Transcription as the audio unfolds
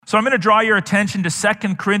So I'm going to draw your attention to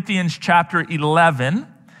 2 Corinthians chapter 11.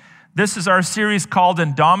 This is our series called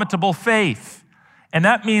Indomitable Faith. And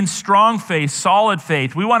that means strong faith, solid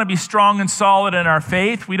faith. We want to be strong and solid in our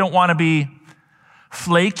faith. We don't want to be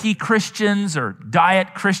flaky Christians or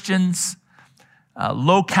diet Christians,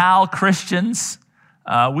 low-cal Christians.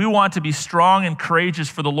 We want to be strong and courageous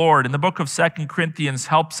for the Lord. And the book of 2 Corinthians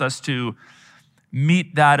helps us to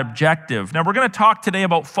meet that objective. Now, we're going to talk today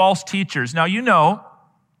about false teachers. Now, you know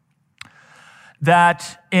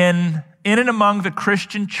that in and among the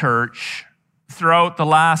Christian church throughout the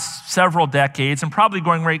last several decades, and probably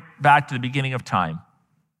going right back to the beginning of time,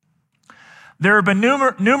 there have been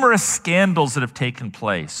numerous scandals that have taken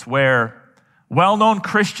place where well-known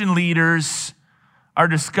Christian leaders are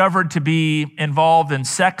discovered to be involved in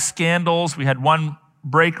sex scandals. We had one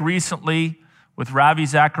break recently with Ravi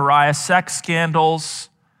Zacharias, sex scandals.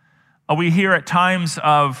 We hear at times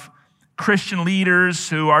of Christian leaders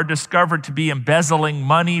who are discovered to be embezzling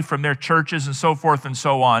money from their churches and so forth and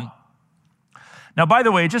so on. Now, by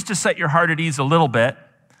the way, just to set your heart at ease a little bit,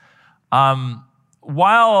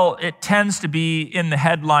 while it tends to be in the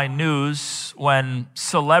headline news when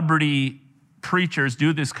celebrity preachers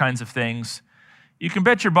do these kinds of things, you can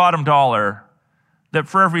bet your bottom dollar that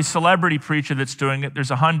for every celebrity preacher that's doing it,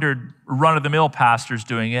 there's 100 run-of-the-mill pastors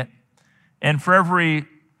doing it. And for every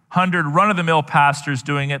 100 run-of-the-mill pastors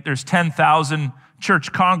doing it, there's 10,000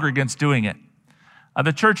 church congregants doing it.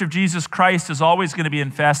 The Church of Jesus Christ is always going to be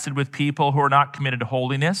infested with people who are not committed to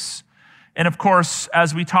holiness. And of course,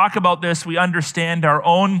 as we talk about this, we understand our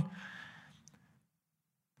own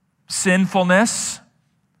sinfulness,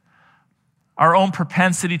 our own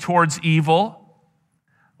propensity towards evil.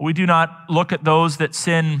 We do not look at those that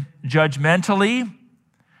sin judgmentally,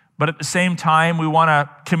 but at the same time, we want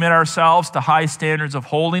to commit ourselves to high standards of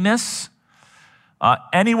holiness.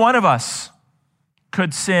 Any one of us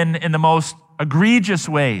could sin in the most egregious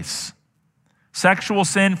ways. Sexual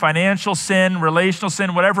sin, financial sin, relational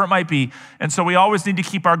sin, whatever it might be. And so we always need to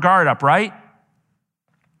keep our guard up, right?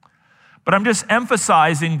 But I'm just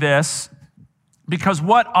emphasizing this because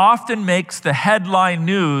what often makes the headline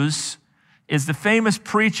news is the famous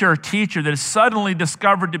preacher or teacher that is suddenly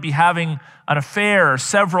discovered to be having an affair or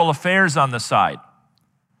several affairs on the side.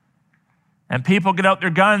 And people get out their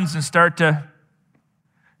guns and start to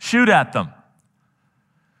shoot at them.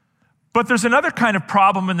 But there's another kind of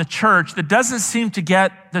problem in the church that doesn't seem to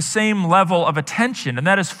get the same level of attention, and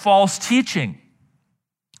that is false teaching.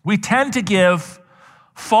 We tend to give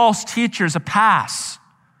false teachers a pass.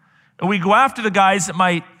 And we go after the guys that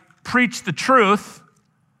might preach the truth,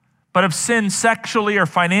 but have sinned sexually or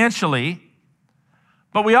financially.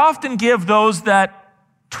 But we often give those that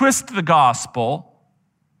twist the gospel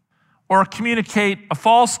or communicate a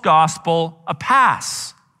false gospel a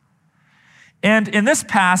pass. And in this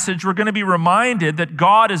passage, we're going to be reminded that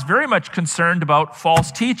God is very much concerned about false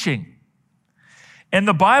teaching. And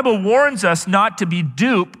the Bible warns us not to be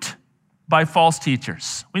duped by false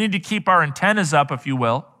teachers. We need to keep our antennas up, if you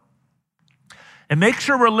will, and make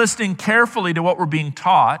sure we're listening carefully to what we're being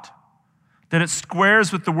taught, that it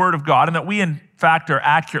squares with the Word of God, and that we, in fact, are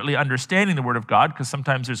accurately understanding the Word of God, because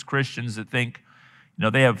sometimes there's Christians that think,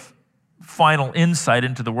 they have final insight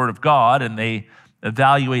into the Word of God, and they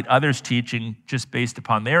evaluate others' teaching just based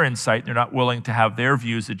upon their insight. They're not willing to have their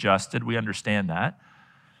views adjusted. We understand that.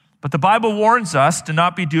 But the Bible warns us to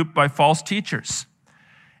not be duped by false teachers.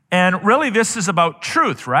 And really, this is about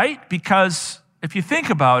truth, right? Because if you think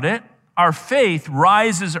about it, our faith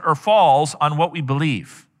rises or falls on what we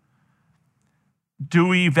believe. Do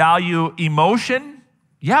we value emotion?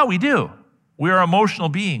 Yeah, we do. We are emotional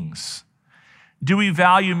beings. Do we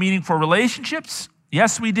value meaningful relationships?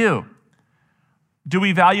 Yes, we do. Do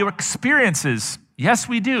we value experiences? Yes,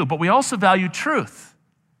 we do. But we also value truth.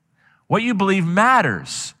 What you believe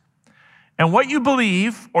matters. And what you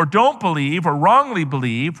believe or don't believe or wrongly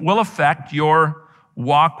believe will affect your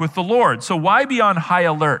walk with the Lord. So why be on high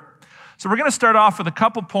alert? So we're going to start off with a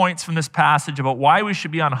couple points from this passage about why we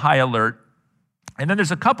should be on high alert. And then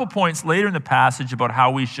there's a couple points later in the passage about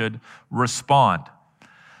how we should respond.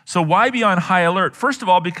 So why be on high alert? First of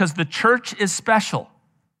all, because the church is special.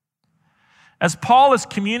 As Paul is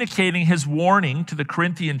communicating his warning to the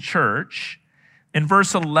Corinthian church, in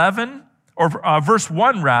verse 11, or verse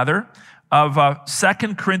 1 rather, of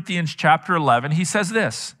 2 Corinthians chapter 11, he says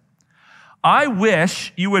this, "I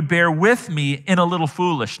wish you would bear with me in a little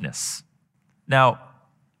foolishness." Now,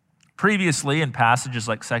 previously in passages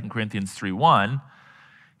like 2 Corinthians 3:1,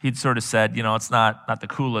 he'd sort of said, it's not the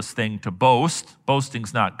coolest thing to boast.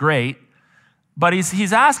 Boasting's not great. But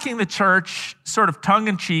he's asking the church, sort of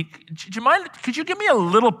tongue-in-cheek, do you mind, could you give me a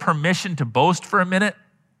little permission to boast for a minute?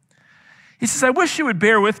 He says, I wish you would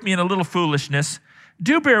bear with me in a little foolishness.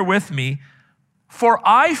 Do bear with me, for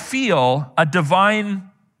I feel a divine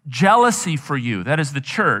jealousy for you, that is the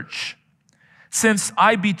church, since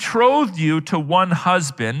I betrothed you to one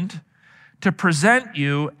husband to present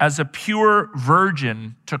you as a pure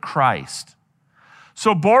virgin to Christ.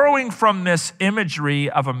 So borrowing from this imagery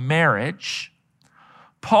of a marriage,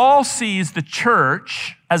 Paul sees the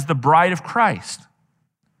church as the bride of Christ.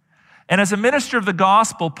 And as a minister of the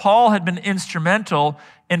gospel, Paul had been instrumental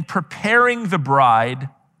in preparing the bride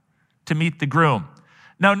to meet the groom.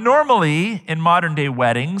 Now, normally in modern day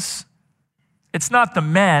weddings, it's not the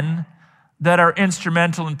men that are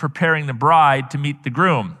instrumental in preparing the bride to meet the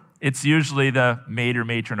groom. It's usually the maid or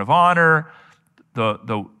matron of honor,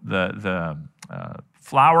 the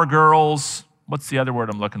flower girls. What's the other word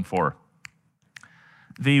I'm looking for?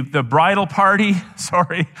 The bridal party.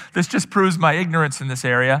 Sorry, this just proves my ignorance in this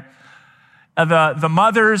area. The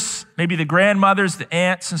mothers, maybe the grandmothers, the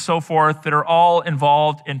aunts, and so forth, that are all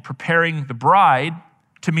involved in preparing the bride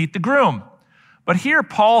to meet the groom. But here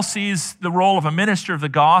Paul sees the role of a minister of the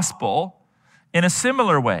gospel in a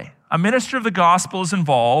similar way. A minister of the gospel is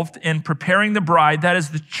involved in preparing the bride, that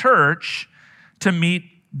is the church, to meet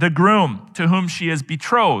the groom to whom she is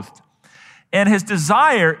betrothed. And his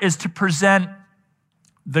desire is to present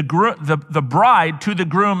the bride to the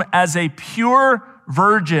groom as a pure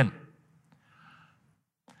virgin.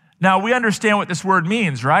 Now, we understand what this word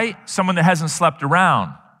means, right? Someone that hasn't slept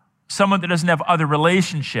around, someone that doesn't have other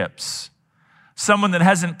relationships, someone that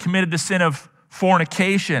hasn't committed the sin of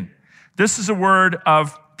fornication. This is a word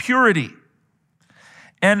of purity.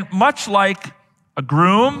 And much like a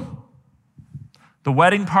groom, the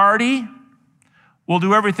wedding party will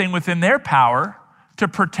do everything within their power to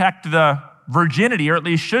protect the virginity, or at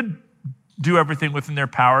least should do everything within their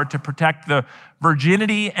power to protect the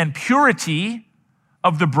virginity and purity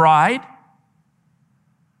of the bride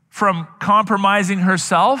from compromising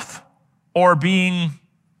herself or being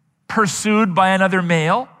pursued by another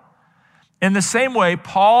male. In the same way,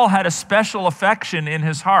 Paul had a special affection in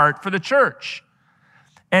his heart for the church.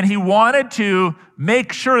 And he wanted to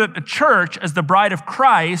make sure that the church, as the bride of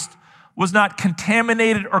Christ, was not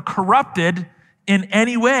contaminated or corrupted in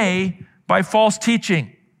any way by false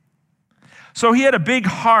teaching. So he had a big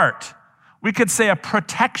heart. We could say a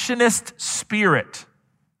protectionist spirit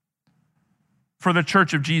for the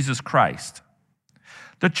church of Jesus Christ.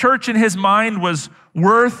 The church in his mind was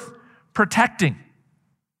worth protecting.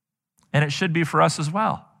 And it should be for us as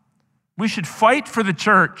well. We should fight for the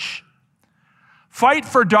church. Fight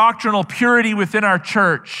for doctrinal purity within our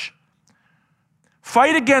church.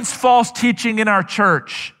 Fight against false teaching in our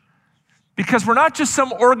church. Because we're not just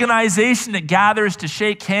some organization that gathers to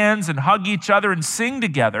shake hands and hug each other and sing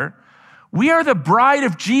together. We are the bride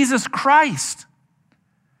of Jesus Christ.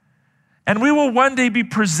 And we will one day be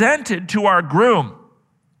presented to our groom.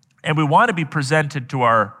 And we want to be presented to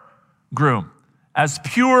our groom as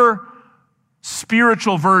pure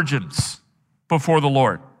spiritual virgins before the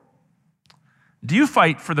Lord. Do you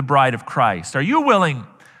fight for the bride of Christ? Are you willing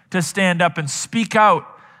to stand up and speak out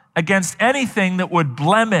against anything that would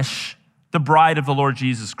blemish the bride of the Lord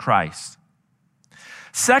Jesus Christ?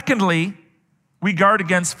 Secondly, we guard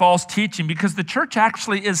against false teaching because the church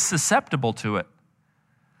actually is susceptible to it.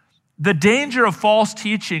 The danger of false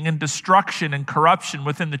teaching and destruction and corruption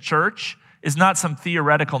within the church is not some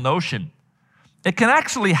theoretical notion. It can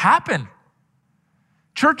actually happen.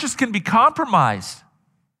 Churches can be compromised.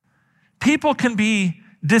 People can be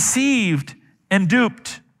deceived and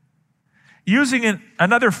duped. Using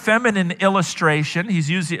another feminine illustration, he's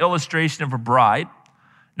used the illustration of a bride.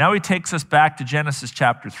 Now he takes us back to Genesis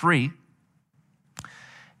chapter 3,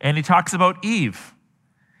 and he talks about Eve.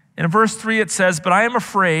 In verse 3 it says, "But I am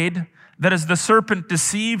afraid that as the serpent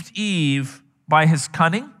deceived Eve by his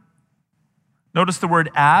cunning," notice the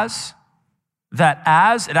word as, that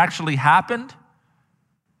as, it actually happened.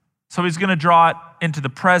 So he's going to draw it into the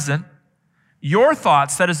present. "Your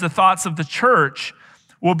thoughts," that is the thoughts of the church,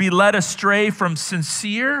 "will be led astray from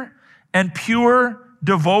sincere and pure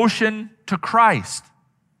devotion to Christ.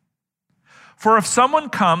 For if someone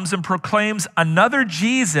comes and proclaims another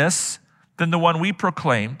Jesus than the one we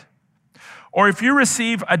proclaimed, or if you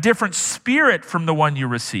receive a different spirit from the one you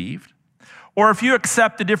received, or if you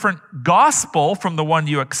accept a different gospel from the one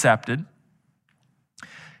you accepted,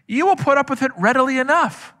 you will put up with it readily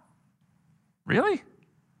enough." Really?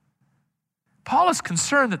 Paul is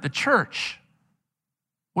concerned that the church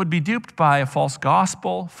would be duped by a false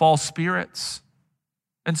gospel, false spirits,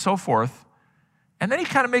 and so forth. And then he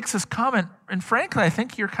kind of makes this comment, and frankly, I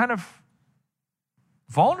think you're kind of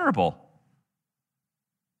vulnerable.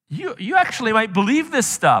 You actually might believe this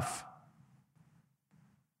stuff.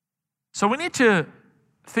 So we need to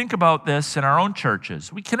think about this in our own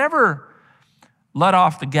churches. We can never let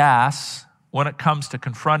off the gas when it comes to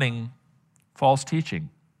confronting false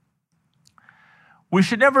teaching. We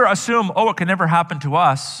should never assume, it can never happen to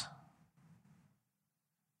us.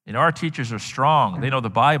 Our teachers are strong. They know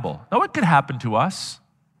the Bible. No, it could happen to us.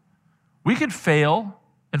 We could fail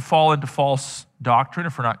and fall into false doctrine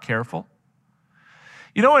if we're not careful.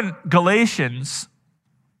 In Galatians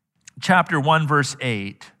chapter 1, verse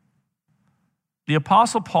 8, the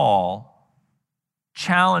Apostle Paul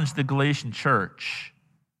challenged the Galatian church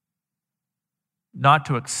not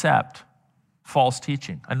to accept false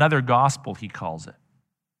teaching. Another gospel, he calls it.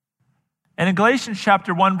 And in Galatians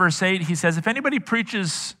chapter 1, verse 8, he says, if anybody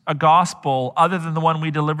preaches a gospel other than the one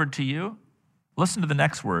we delivered to you, listen to the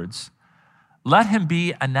next words, let him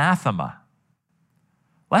be anathema.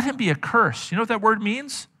 Let him be accursed. You know what that word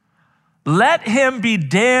means? Let him be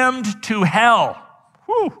damned to hell.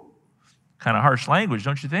 Whew. Kind of harsh language,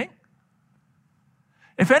 don't you think?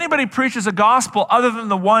 If anybody preaches a gospel other than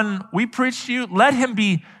the one we preached to you, let him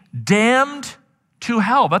be damned to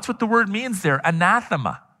hell. That's what the word means there,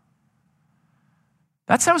 anathema.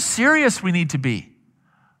 That's how serious we need to be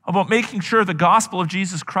about making sure the gospel of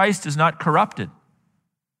Jesus Christ is not corrupted.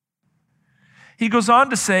 He goes on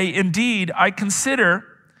to say, indeed, I consider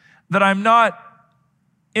that I'm not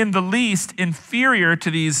in the least inferior to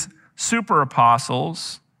these super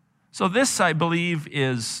apostles. So this, I believe,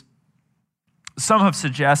 some have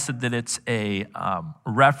suggested that it's a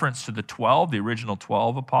reference to the 12, the original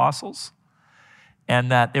 12 apostles, and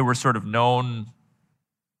that they were sort of known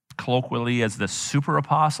colloquially as the super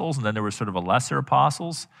apostles, and then there were sort of a lesser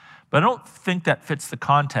apostles. But I don't think that fits the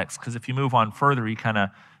context, because if you move on further, he kind of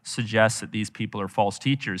suggests that these people are false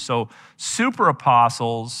teachers. So super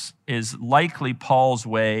apostles is likely Paul's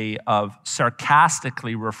way of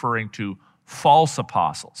sarcastically referring to false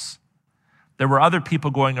apostles. There were other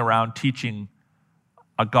people going around teaching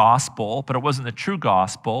a gospel, but it wasn't the true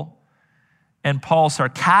gospel. And Paul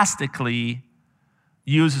sarcastically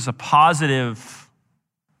uses a positive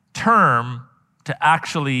term to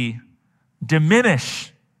actually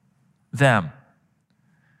diminish them.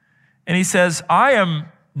 And he says, I am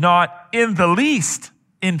not in the least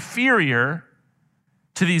inferior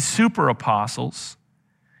to these super apostles,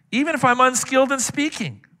 even if I'm unskilled in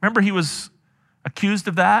speaking. Remember, he was accused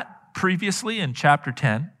of that previously in chapter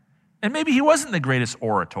 10. And maybe he wasn't the greatest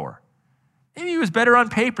orator. Maybe he was better on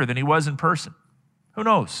paper than he was in person. Who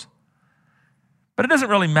knows? But it doesn't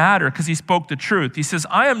really matter because he spoke the truth. He says,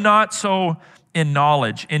 I am not so in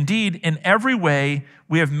knowledge. Indeed, in every way,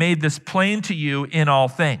 we have made this plain to you in all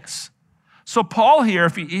things. So Paul here,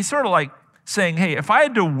 he's sort of like saying, hey, if I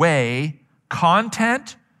had to weigh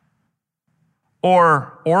content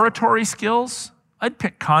or oratory skills, I'd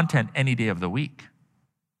pick content any day of the week.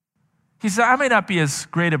 He said, I may not be as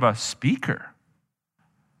great of a speaker,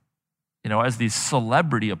 as these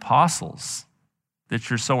celebrity apostles that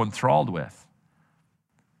you're so enthralled with.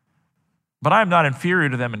 But I'm not inferior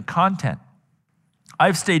to them in content.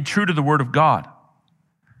 I've stayed true to the Word of God.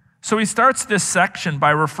 So he starts this section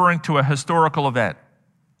by referring to a historical event,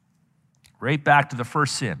 right back to the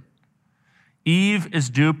first sin. Eve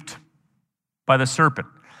is duped by the serpent.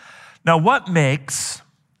 Now, what makes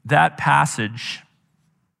that passage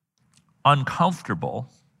uncomfortable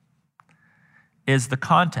is the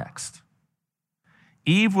context.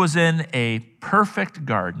 Eve was in a perfect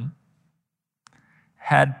garden,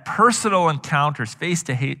 had personal encounters face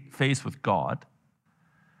to face with God,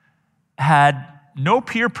 had no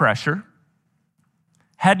peer pressure,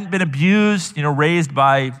 hadn't been abused, raised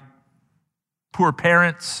by poor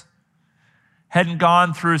parents, hadn't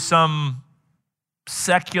gone through some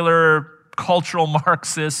secular, cultural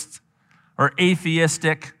Marxist or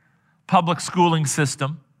atheistic public schooling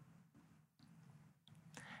system,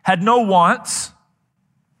 had no wants,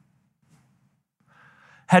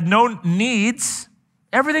 had no needs.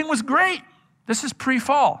 Everything was great. This is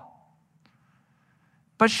pre-fall.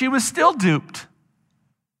 But she was still duped.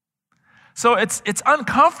 So it's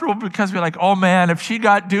uncomfortable because we're like, oh man, if she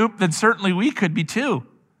got duped, then certainly we could be too.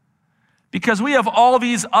 Because we have all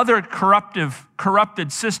these other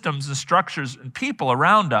corrupted systems and structures and people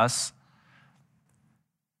around us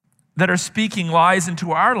that are speaking lies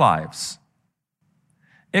into our lives.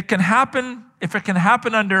 It can happen, if it can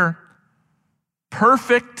happen under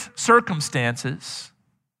perfect circumstances,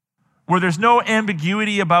 where there's no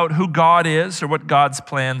ambiguity about who God is or what God's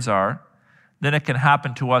plans are, then it can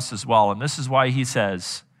happen to us as well. And this is why he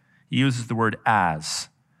uses the word as.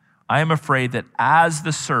 I am afraid that as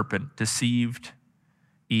the serpent deceived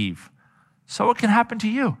Eve, so it can happen to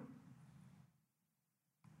you.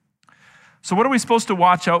 So what are we supposed to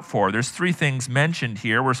watch out for? There's three things mentioned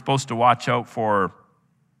here. We're supposed to watch out for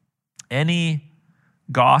any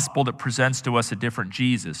gospel that presents to us a different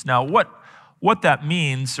Jesus. Now, what that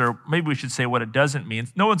means, or maybe we should say what it doesn't mean,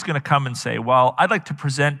 no one's going to come and say, well, I'd like to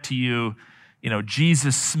present to you,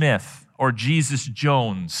 Jesus Smith or Jesus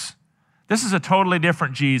Jones. This is a totally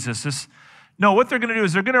different Jesus. No, what they're going to do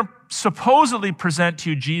is they're going to supposedly present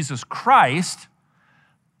to you Jesus Christ,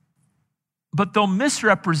 but they'll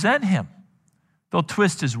misrepresent him. They'll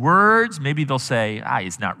twist his words. Maybe they'll say,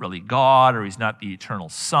 he's not really God, or he's not the eternal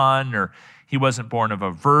Son, or he wasn't born of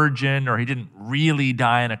a virgin, or he didn't really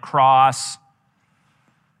die on a cross.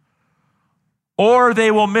 Or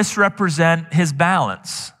they will misrepresent his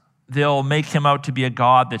balance. They'll make him out to be a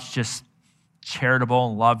God that's just charitable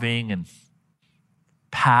and loving and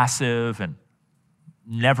passive and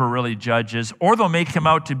never really judges. Or they'll make him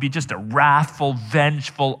out to be just a wrathful,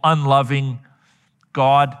 vengeful, unloving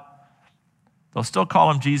God. They'll still call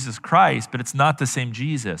him Jesus Christ, but it's not the same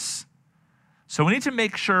Jesus. So we need to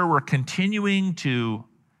make sure we're continuing to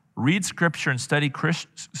read Scripture and study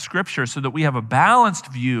Scripture so that we have a balanced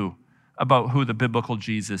view about who the biblical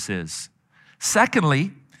Jesus is.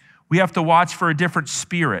 Secondly, we have to watch for a different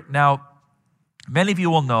spirit. Now, many of you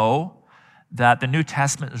will know that the New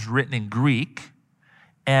Testament is written in Greek,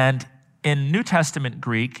 and in New Testament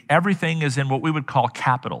Greek, everything is in what we would call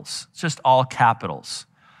capitals. It's just all capitals.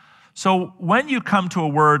 So when you come to a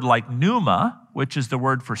word like pneuma, which is the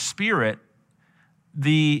word for spirit,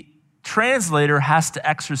 the translator has to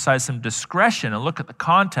exercise some discretion and look at the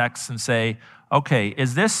context and say, okay,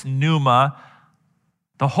 is this pneuma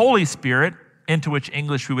the Holy Spirit, into which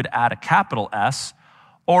English we would add a capital S,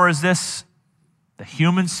 or is this the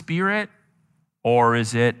human spirit, or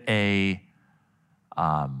is it a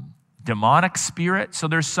demonic spirit? So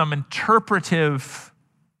there's some interpretive,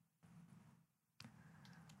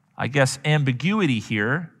 ambiguity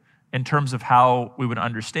here in terms of how we would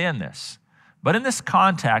understand this. But in this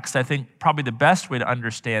context, I think probably the best way to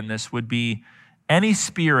understand this would be any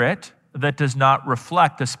spirit that does not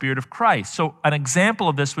reflect the Spirit of Christ. So an example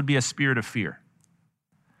of this would be a spirit of fear.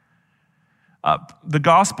 The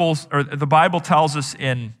Gospels, or the Bible tells us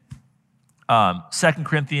in 2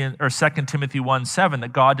 Timothy 1:7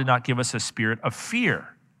 that God did not give us a spirit of fear.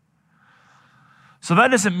 So that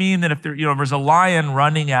doesn't mean that if there's a lion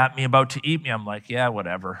running at me about to eat me, I'm like, yeah,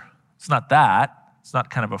 whatever. It's not that. It's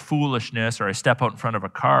not kind of a foolishness, or I step out in front of a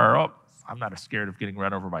car. Oh, I'm not scared of getting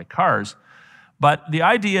run over by cars. But the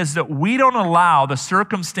idea is that we don't allow the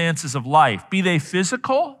circumstances of life, be they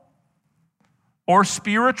physical or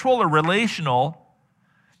spiritual or relational,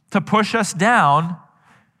 to push us down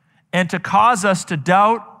and to cause us to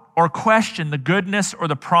doubt or question the goodness or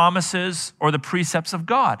the promises or the precepts of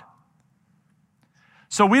God.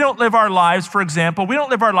 So we don't live our lives, for example,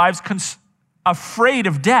 afraid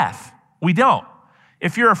of death. We don't.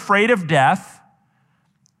 If you're afraid of death,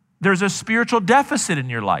 there's a spiritual deficit in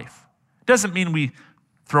your life. It doesn't mean we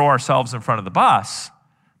throw ourselves in front of the bus,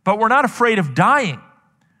 but we're not afraid of dying.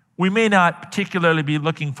 We may not particularly be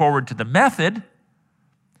looking forward to the method,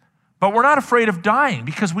 but we're not afraid of dying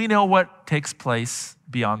because we know what takes place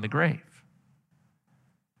beyond the grave.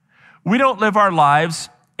 We don't live our lives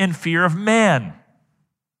in fear of man.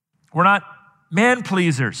 We're not man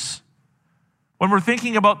pleasers. When we're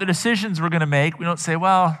thinking about the decisions we're going to make, we don't say,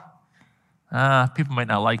 well, people might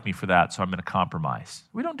not like me for that, so I'm going to compromise.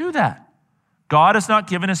 We don't do that. God has not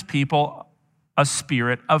given his people a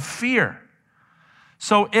spirit of fear.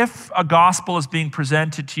 So if a gospel is being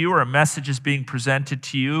presented to you or a message is being presented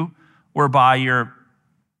to you whereby you're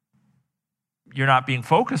not being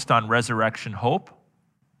focused on resurrection hope,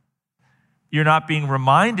 you're not being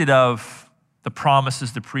reminded of the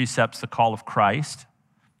promises, the precepts, the call of Christ,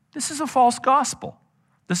 this is a false gospel.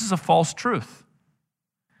 This is a false truth.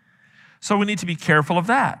 So we need to be careful of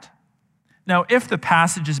that. Now, if the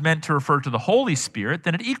passage is meant to refer to the Holy Spirit,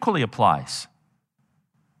 then it equally applies.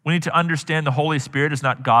 We need to understand the Holy Spirit is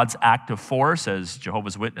not God's active force, as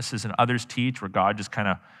Jehovah's Witnesses and others teach, where God just kind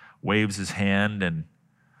of waves his hand and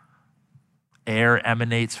air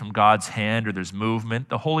emanates from God's hand or there's movement.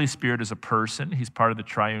 The Holy Spirit is a person. He's part of the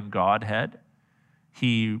triune Godhead.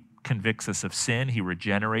 He convicts us of sin. He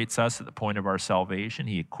regenerates us at the point of our salvation.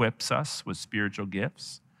 He equips us with spiritual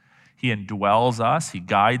gifts. He indwells us. He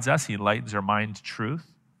guides us. He enlightens our mind to truth.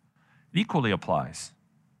 It equally applies.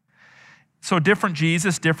 So different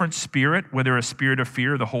Jesus, different spirit, whether a spirit of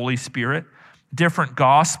fear or the Holy Spirit, different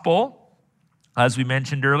gospel. As we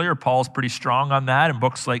mentioned earlier, Paul's pretty strong on that in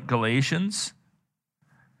books like Galatians.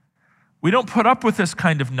 We don't put up with this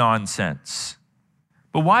kind of nonsense.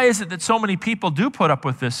 But why is it that so many people do put up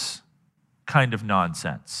with this kind of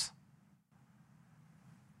nonsense?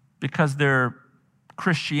 because their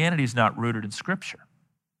Christianity is not rooted in Scripture.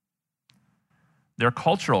 They're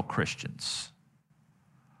cultural Christians,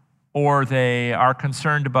 or they are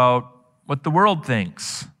concerned about what the world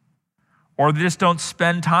thinks, or they just don't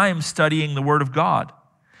spend time studying the Word of God.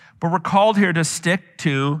 But we're called here to stick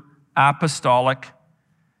to apostolic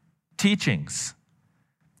teachings.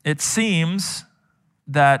 It seems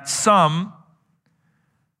that some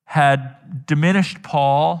had diminished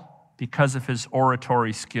Paul because of his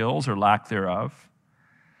oratory skills or lack thereof.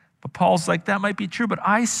 But Paul's like, that might be true, but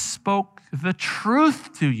I spoke the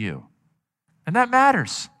truth to you. And that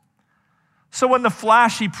matters. So when the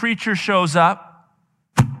flashy preacher shows up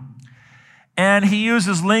and he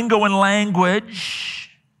uses lingo and language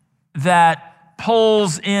that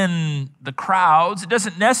pulls in the crowds, it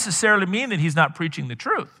doesn't necessarily mean that he's not preaching the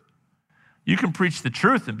truth. You can preach the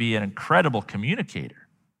truth and be an incredible communicator.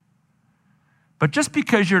 But just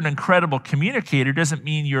because you're an incredible communicator doesn't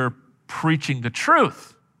mean you're preaching the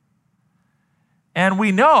truth. And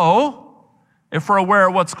we know, if we're aware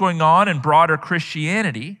of what's going on in broader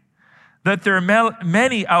Christianity, that there are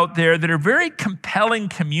many out there that are very compelling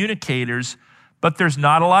communicators, but there's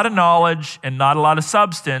not a lot of knowledge and not a lot of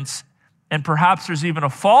substance, and perhaps there's even a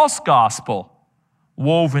false gospel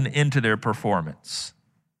woven into their performance.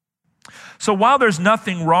 So while there's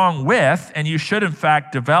nothing wrong with, and you should in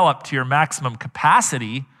fact develop to your maximum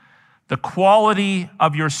capacity, the quality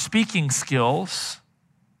of your speaking skills,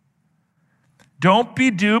 don't be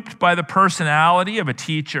duped by the personality of a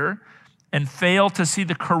teacher and fail to see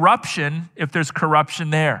the corruption if there's corruption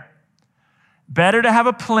there. Better to have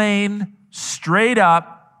a plain, straight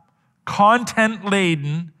up,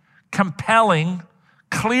 content-laden, compelling,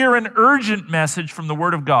 clear and urgent message from the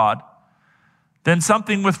Word of God than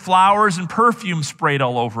something with flowers and perfume sprayed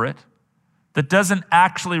all over it that doesn't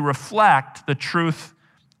actually reflect the truth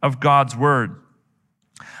of God's Word.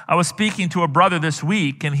 I was speaking to a brother this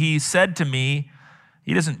week, and he said to me,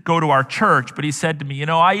 he doesn't go to our church, but he said to me, you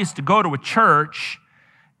know, I used to go to a church,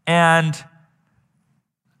 and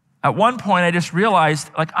at one point I just realized,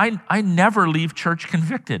 like, I never leave church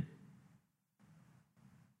convicted.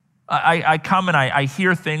 I come and I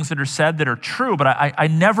hear things that are said that are true, but I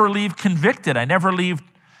never leave convicted. I never leave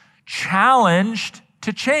challenged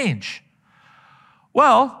to change.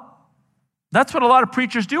 Well, that's what a lot of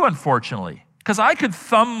preachers do, unfortunately, because I could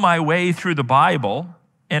thumb my way through the Bible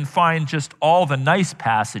and find just all the nice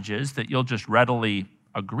passages that you'll just readily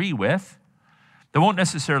agree with. They won't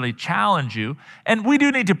necessarily challenge you. And we do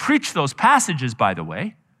need to preach those passages, by the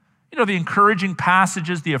way. You know, the encouraging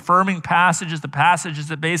passages, the affirming passages, the passages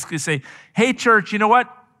that basically say, hey, church, you know what?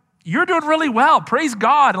 You're doing really well. Praise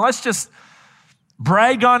God. And let's just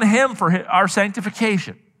brag on Him for our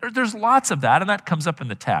sanctification. There's lots of that, and that comes up in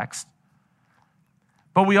the text.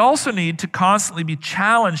 But we also need to constantly be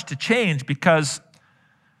challenged to change, because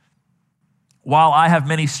while I have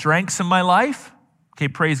many strengths in my life, okay,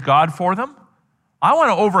 praise God for them, I want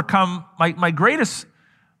to overcome, my greatest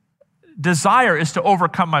desire is to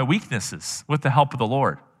overcome my weaknesses with the help of the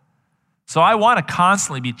Lord. So I want to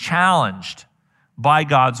constantly be challenged by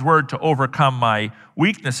God's Word to overcome my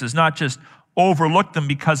weaknesses, not just overlook them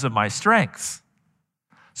because of my strengths.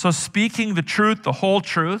 So speaking the truth, the whole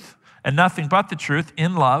truth, and nothing but the truth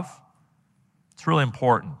in love, it's really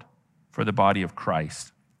important for the body of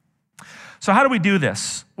Christ. So how do we do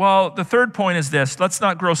this? Well, the third point is this: let's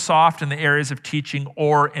not grow soft in the areas of teaching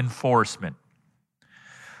or enforcement.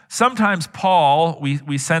 Sometimes Paul,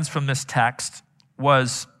 we sense from this text,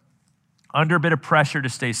 was under a bit of pressure to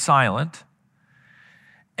stay silent.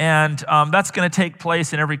 And that's going to take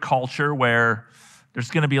place in every culture where there's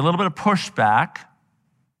going to be a little bit of pushback.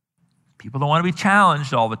 People don't want to be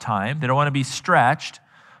challenged all the time. They don't want to be stretched.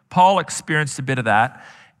 Paul experienced a bit of that.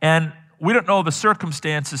 And we don't know the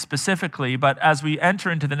circumstances specifically, but as we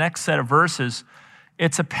enter into the next set of verses,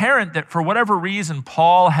 it's apparent that for whatever reason,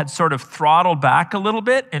 Paul had sort of throttled back a little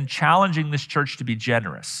bit in challenging this church to be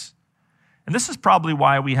generous. And this is probably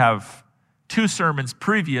why we have 2 sermons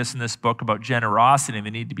previous in this book about generosity and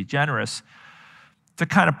the need to be generous, to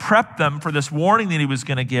kind of prep them for this warning that he was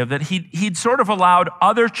going to give, that he'd sort of allowed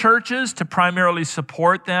other churches to primarily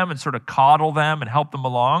support them and sort of coddle them and help them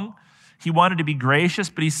along. He wanted to be gracious,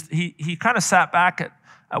 but he kind of sat back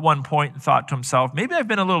at one point and thought to himself, maybe I've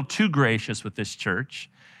been a little too gracious with this church.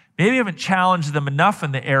 Maybe I haven't challenged them enough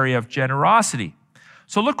in the area of generosity.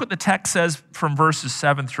 So look what the text says from verses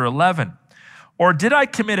 7 through 11. Or did I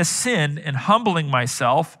commit a sin in humbling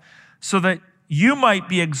myself so that you might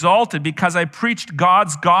be exalted because I preached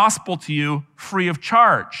God's gospel to you free of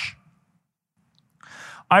charge?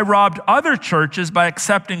 I robbed other churches by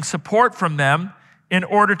accepting support from them in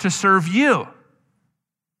order to serve you.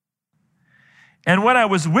 And when I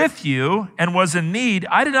was with you and was in need,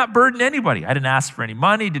 I did not burden anybody. I didn't ask for any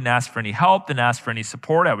money, didn't ask for any help, didn't ask for any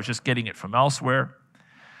support. I was just getting it from elsewhere.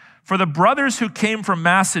 For the brothers who came from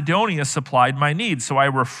Macedonia supplied my needs, so I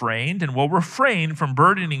refrained and will refrain from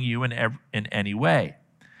burdening you in any way.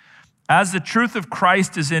 As the truth of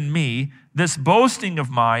Christ is in me, this boasting of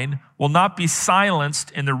mine will not be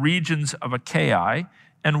silenced in the regions of Achaia.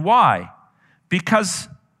 And why? Because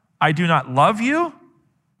I do not love you?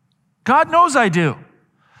 God knows I do.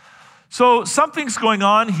 So something's going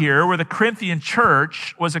on here where the Corinthian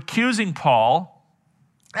church was accusing Paul.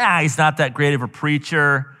 He's not that great of a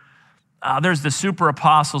preacher. There's the super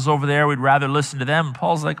apostles over there. We'd rather listen to them. And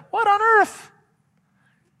Paul's like, what on earth?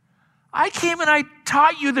 I came and I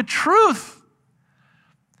taught you the truth.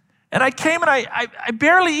 And I came and I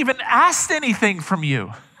barely even asked anything from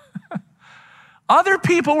you. Other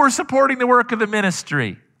people were supporting the work of the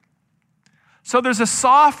ministry. So there's a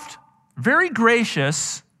soft, very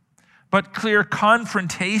gracious, but clear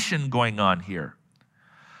confrontation going on here.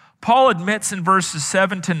 Paul admits in verses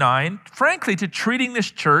 7 to 9, frankly, to treating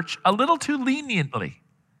this church a little too leniently.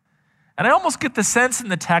 And I almost get the sense in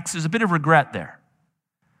the text there's a bit of regret there.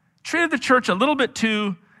 Treated the church a little bit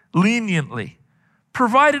too leniently.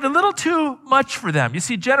 Provided a little too much for them. You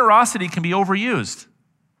see, generosity can be overused.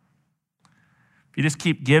 If you just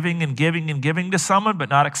keep giving and giving and giving to someone but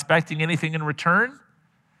not expecting anything in return,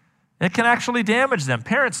 it can actually damage them.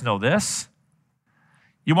 Parents know this.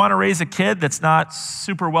 You want to raise a kid that's not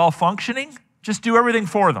super well functioning? Just do everything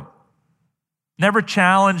for them. Never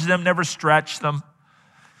challenge them, never stretch them.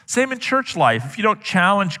 Same in church life. If you don't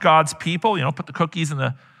challenge God's people, put the cookies in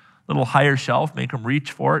the little higher shelf, make them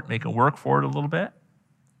reach for it, make them work for it a little bit,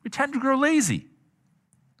 we tend to grow lazy.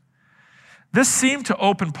 This seemed to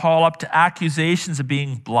open Paul up to accusations of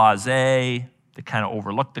being blasé. They kind of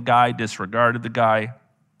overlooked the guy, disregarded the guy.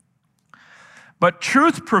 But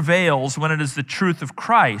truth prevails when it is the truth of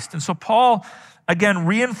Christ. And so Paul, again,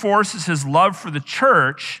 reinforces his love for the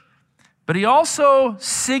church, but he also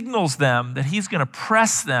signals them that he's going to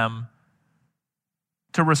press them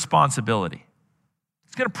to responsibility.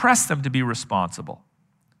 He's going to press them to be responsible.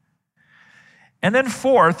 And then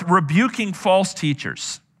fourth, rebuking false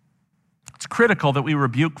teachers. It's critical that we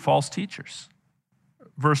rebuke false teachers.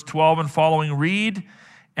 Verse 12 and following read,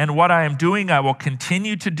 and what I am doing I will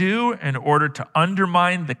continue to do in order to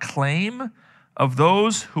undermine the claim of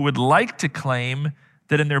those who would like to claim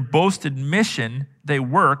that in their boasted mission they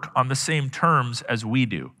work on the same terms as we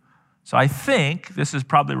do. So I think this is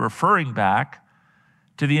probably referring back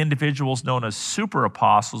to the individuals known as super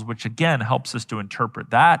apostles, which again helps us to interpret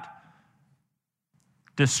that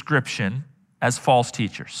description as false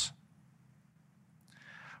teachers.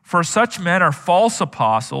 For such men are false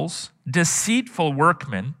apostles, deceitful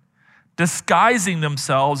workmen, disguising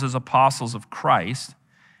themselves as apostles of Christ.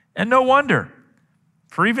 And no wonder,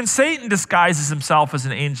 for even Satan disguises himself as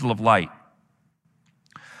an angel of light.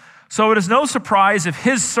 So it is no surprise if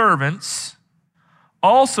his servants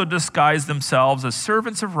also disguise themselves as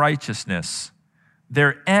servants of righteousness.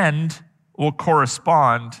 Their end will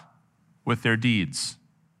correspond with their deeds.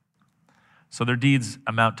 So their deeds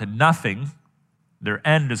amount to nothing. Their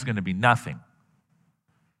end is going to be nothing.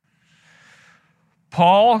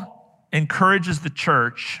 Paul encourages the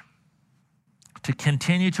church to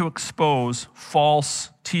continue to expose false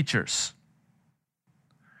teachers.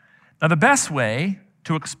 Now, the best way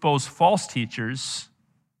to expose false teachers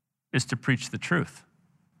is to preach the truth.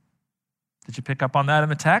 Did you pick up on that in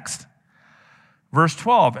the text? Verse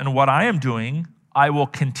 12, and what I am doing, I will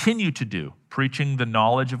continue to do, preaching the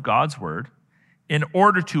knowledge of God's word, in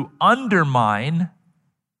order to undermine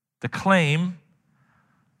the claim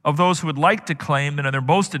of those who would like to claim that in their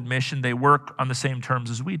boasted mission they work on the same terms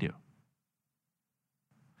as we do.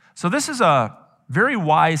 So this is a very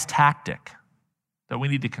wise tactic that we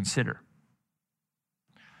need to consider.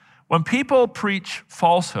 When people preach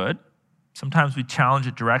falsehood, sometimes we challenge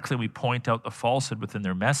it directly, we point out the falsehood within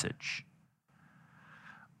their message.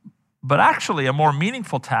 But actually, a more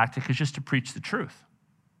meaningful tactic is just to preach the truth.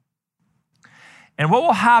 And what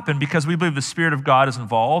will happen, because we believe the Spirit of God is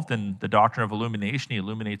involved in the doctrine of illumination, he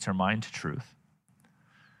illuminates our mind to truth.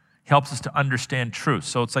 He helps us to understand truth.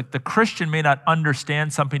 So it's like the Christian may not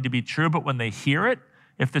understand something to be true, but when they hear it,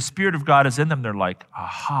 if the Spirit of God is in them, they're like,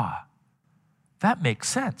 aha, that makes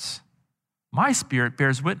sense. My spirit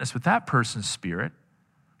bears witness with that person's spirit.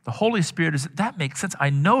 The Holy Spirit that makes sense. I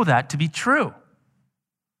know that to be true.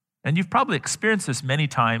 And you've probably experienced this many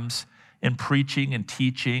times in preaching and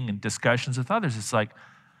teaching and discussions with others. It's like,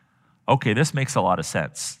 okay, this makes a lot of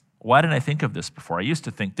sense. Why didn't I think of this before? I used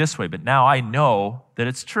to think this way, but now I know that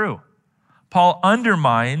it's true. Paul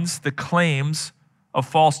undermines the claims of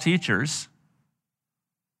false teachers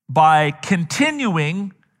by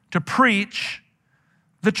continuing to preach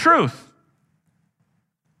the truth.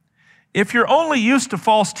 If you're only used to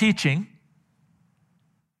false teaching,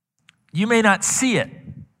 you may not see it.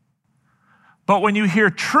 But when you hear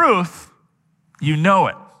truth, you know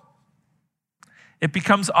it. It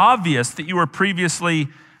becomes obvious that you were previously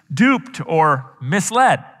duped or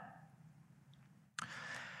misled.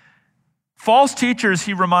 False teachers,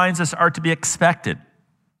 he reminds us, are to be expected.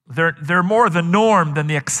 They're more the norm than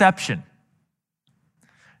the exception.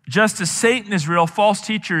 Just as Satan is real, false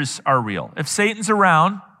teachers are real. If Satan's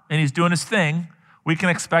around and he's doing his thing, we can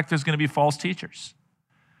expect there's going to be false teachers.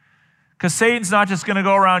 Because Satan's not just going to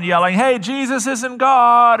go around yelling, hey, Jesus isn't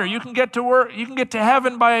God, or you can get to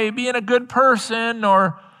heaven by being a good person,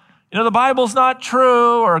 or the Bible's not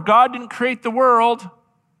true, or God didn't create the world.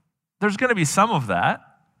 There's going to be some of that.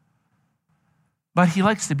 But he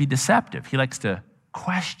likes to be deceptive. He likes to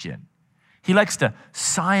question. He likes to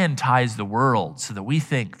scientize the world so that we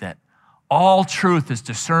think that all truth is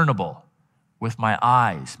discernible with my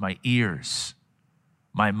eyes, my ears,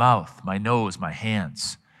 my mouth, my nose, my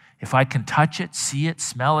hands. If I can touch it, see it,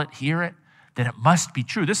 smell it, hear it, then it must be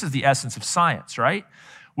true. This is the essence of science, right?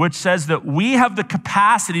 Which says that we have the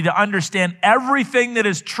capacity to understand everything that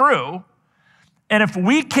is true, and if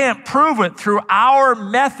we can't prove it through our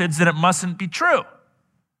methods, then it mustn't be true.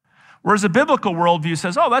 Whereas a biblical worldview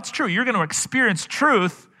says, oh, that's true. You're going to experience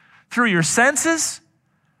truth through your senses,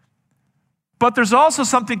 but there's also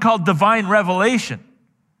something called divine revelation.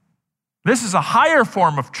 This is a higher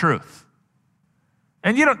form of truth.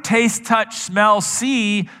 And you don't taste, touch, smell,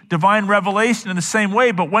 see divine revelation in the same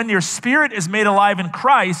way, but when your spirit is made alive in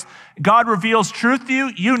Christ, God reveals truth to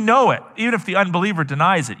you, you know it. Even if the unbeliever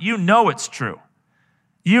denies it, you know it's true.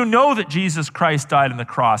 You know that Jesus Christ died on the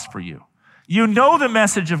cross for you. You know the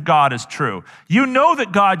message of God is true. You know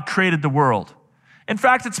that God created the world. In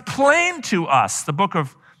fact, it's plain to us, the book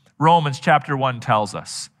of Romans chapter 1 tells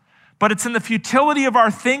us. But it's in the futility of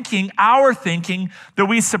our thinking, that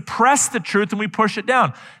we suppress the truth and we push it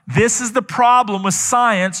down. This is the problem with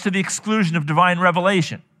science to the exclusion of divine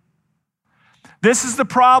revelation. This is the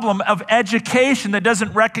problem of education that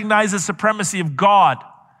doesn't recognize the supremacy of God.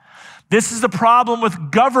 This is the problem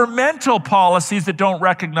with governmental policies that don't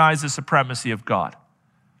recognize the supremacy of God.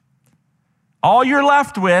 All you're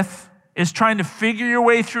left with is trying to figure your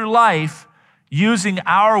way through life using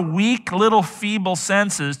our weak, little, feeble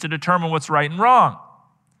senses to determine what's right and wrong.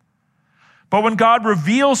 But when God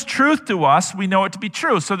reveals truth to us, we know it to be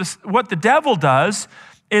true. So what the devil does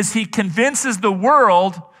is he convinces the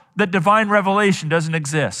world that divine revelation doesn't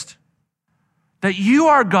exist. That you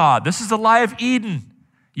are God. This is the lie of Eden.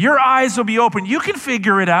 Your eyes will be open. You can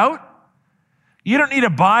figure it out. You don't need a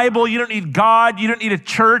Bible. You don't need God. You don't need a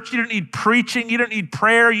church. You don't need preaching. You don't need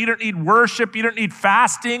prayer. You don't need worship. You don't need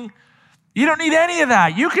fasting. You don't need any of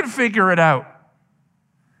that. You can figure it out.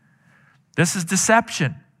 This is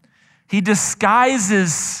deception. He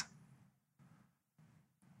disguises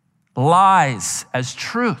lies as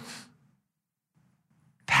truth.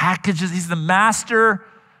 Packages. He's the master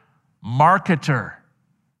marketer.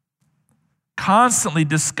 Constantly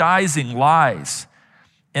disguising lies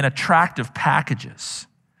in attractive packages.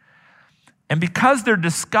 And because they're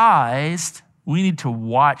disguised, we need to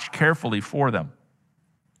watch carefully for them.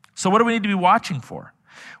 So what do we need to be watching for?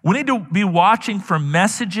 We need to be watching for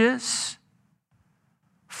messages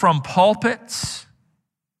from pulpits.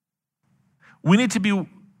 We need to be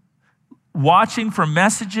watching for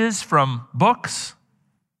messages from books.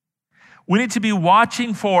 We need to be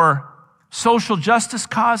watching for social justice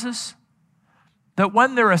causes that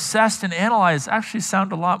when they're assessed and analyzed actually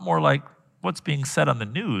sound a lot more like what's being said on the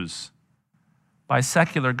news by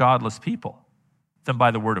secular, godless people than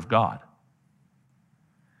by the Word of God.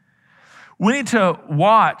 We need to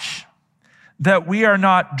watch that we are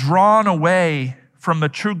not drawn away from the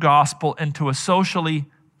true gospel into a socially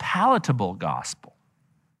palatable gospel.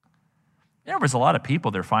 There's a lot of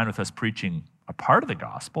people, they're fine with us preaching a part of the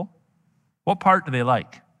gospel. What part do they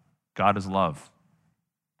like? God is love.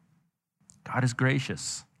 God is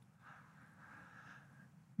gracious.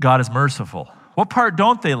 God is merciful. What part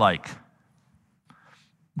don't they like?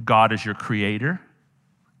 God is your creator.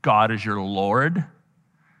 God is your Lord.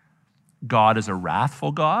 God is a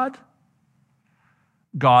wrathful God.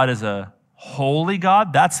 God is a holy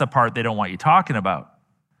God. That's the part they don't want you talking about.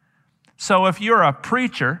 So if you're a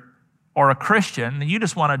preacher or a Christian and you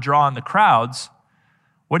just want to draw in the crowds,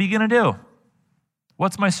 what are you going to do?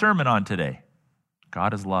 What's my sermon on today?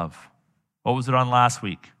 God is love. What was it on last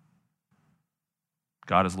week?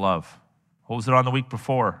 God is love. What was it on the week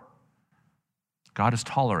before? God is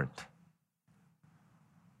tolerant.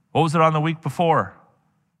 What was it on the week before?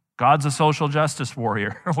 God's a social justice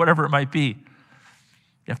warrior, or whatever it might be.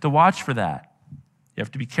 You have to watch for that. You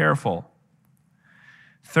have to be careful.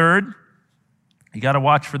 Third, you got to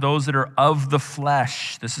watch for those that are of the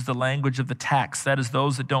flesh. This is the language of the text. That is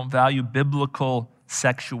those that don't value biblical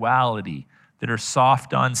sexuality, that are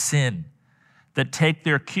soft on sin, that take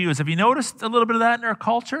their cues. Have you noticed a little bit of that in our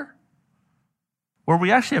culture? Where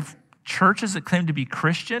we actually have churches that claim to be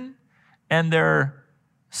Christian, and their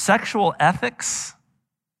sexual ethics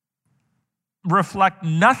reflect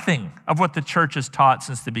nothing of what the church has taught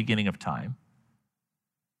since the beginning of time.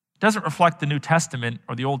 It doesn't reflect the New Testament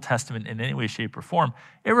or the Old Testament in any way, shape, or form.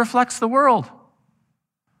 It reflects the world.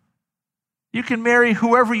 You can marry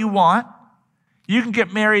whoever you want. You can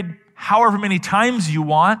get married however many times you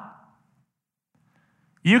want.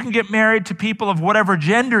 You can get married to people of whatever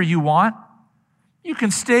gender you want. You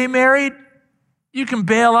can stay married. You can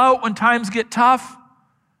bail out when times get tough.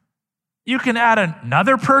 You can add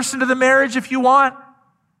another person to the marriage if you want.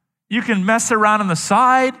 You can mess around on the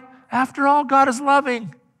side. After all, God is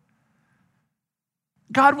loving.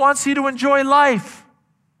 God wants you to enjoy life.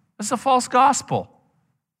 That's a false gospel.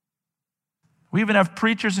 We even have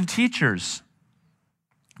preachers and teachers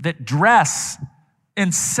that dress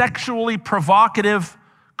in sexually provocative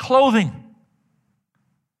clothing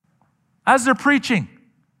as they're preaching.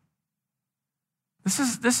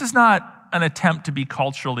 This is not an attempt to be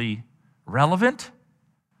culturally relevant.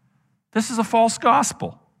 This is a false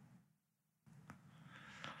gospel.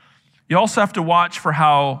 You also have to watch for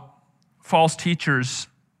how false teachers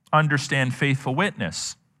understand faithful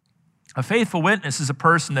witness. A faithful witness is a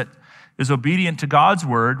person that is obedient to God's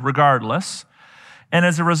word regardless. And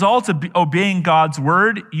as a result of obeying God's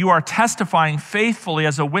word, you are testifying faithfully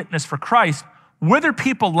as a witness for Christ, whether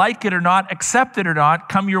people like it or not, accept it or not,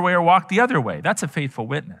 come your way or walk the other way. That's a faithful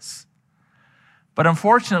witness. But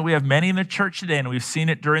unfortunately, we have many in the church today, and we've seen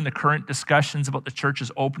it during the current discussions about the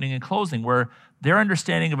church's opening and closing, where their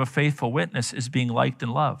understanding of a faithful witness is being liked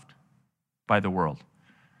and loved by the world.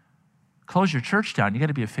 Close your church down, you got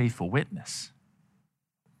to be a faithful witness.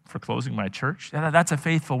 For closing my church? Yeah, that's a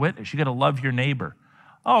faithful witness. You got to love your neighbor.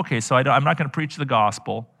 Oh, okay, so I'm not going to preach the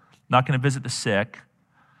gospel, not going to visit the sick,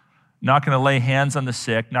 not going to lay hands on the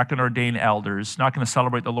sick, not going to ordain elders, not going to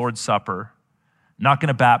celebrate the Lord's Supper, not going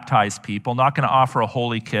to baptize people, not going to offer a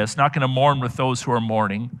holy kiss, not going to mourn with those who are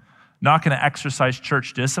mourning, not going to exercise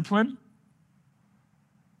church discipline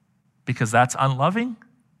because that's unloving?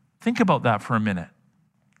 Think about that for a minute.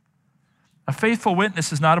 A faithful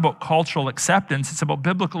witness is not about cultural acceptance, it's about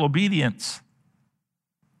biblical obedience.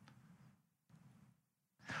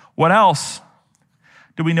 What else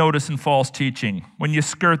do we notice in false teaching? When you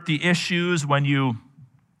skirt the issues, when you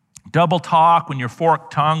double talk, when you're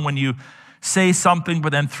fork-tongued, when you say something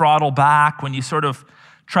but then throttle back, when you sort of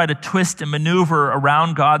try to twist and maneuver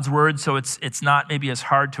around God's word so it's not maybe as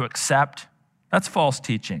hard to accept, that's false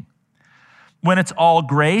teaching. When it's all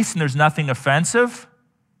grace and there's nothing offensive,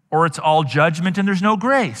 or it's all judgment and there's no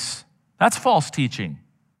grace, that's false teaching.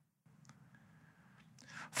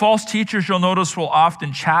 False teachers, you'll notice, will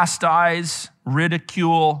often chastise,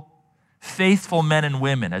 ridicule faithful men and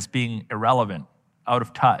women as being irrelevant, out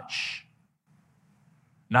of touch,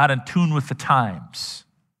 not in tune with the times.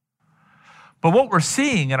 But what we're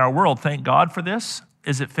seeing in our world, thank God for this,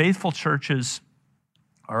 is that faithful churches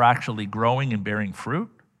are actually growing and bearing fruit.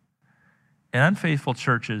 And unfaithful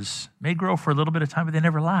churches may grow for a little bit of time, but they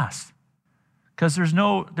never last. Because there's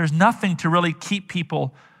nothing to really keep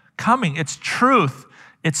people coming. It's truth.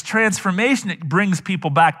 It's transformation that brings people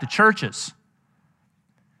back to churches.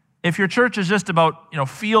 If your church is just about,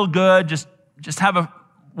 feel good, just have a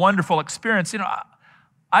wonderful experience,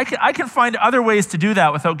 I can find other ways to do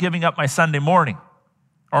that without giving up my Sunday morning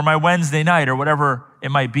or my Wednesday night or whatever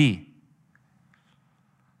it might be.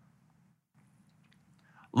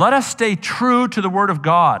 Let us stay true to the Word of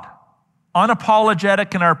God,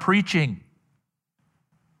 unapologetic in our preaching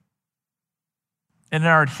and in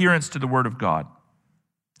our adherence to the Word of God.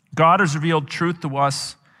 God has revealed truth to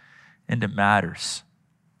us, and it matters.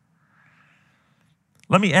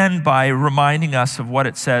 Let me end by reminding us of what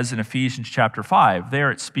it says in Ephesians chapter 5.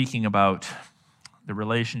 There it's speaking about the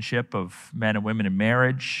relationship of men and women in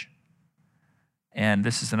marriage, and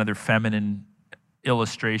this is another feminine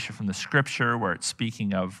illustration from the scripture where it's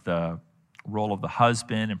speaking of the role of the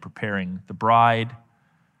husband and preparing the bride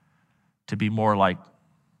to be more like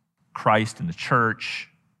Christ in the church.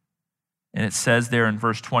 And it says there in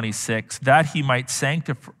verse 26, that he might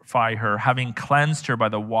sanctify her, having cleansed her by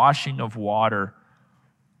the washing of water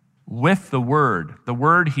with the word. The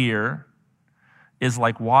word here is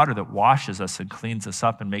like water that washes us and cleans us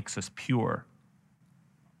up and makes us pure,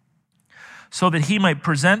 so that he might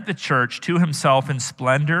present the church to himself in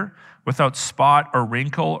splendor, without spot or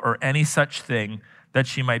wrinkle or any such thing, that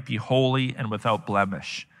she might be holy and without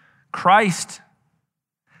blemish. Christ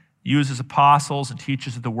uses apostles and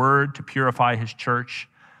teachers of the word to purify his church,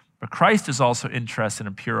 but Christ is also interested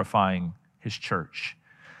in purifying his church.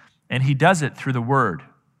 And he does it through the word,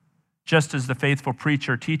 just as the faithful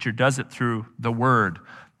preacher or teacher does it through the word.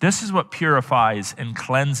 This is what purifies and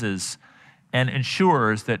cleanses and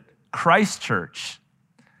ensures that Christ's church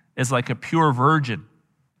is like a pure virgin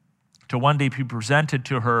to one day be presented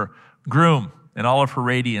to her groom in all of her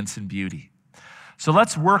radiance and beauty. So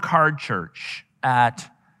let's work hard, church, at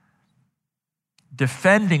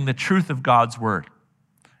defending the truth of God's word.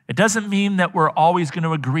 It doesn't mean that we're always going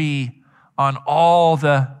to agree on all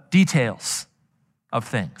the details of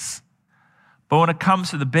things. But when it comes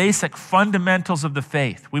to the basic fundamentals of the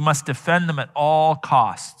faith, we must defend them at all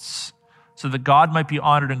costs so that God might be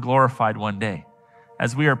honored and glorified one day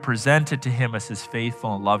as we are presented to him as his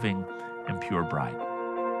faithful and loving and pure bride.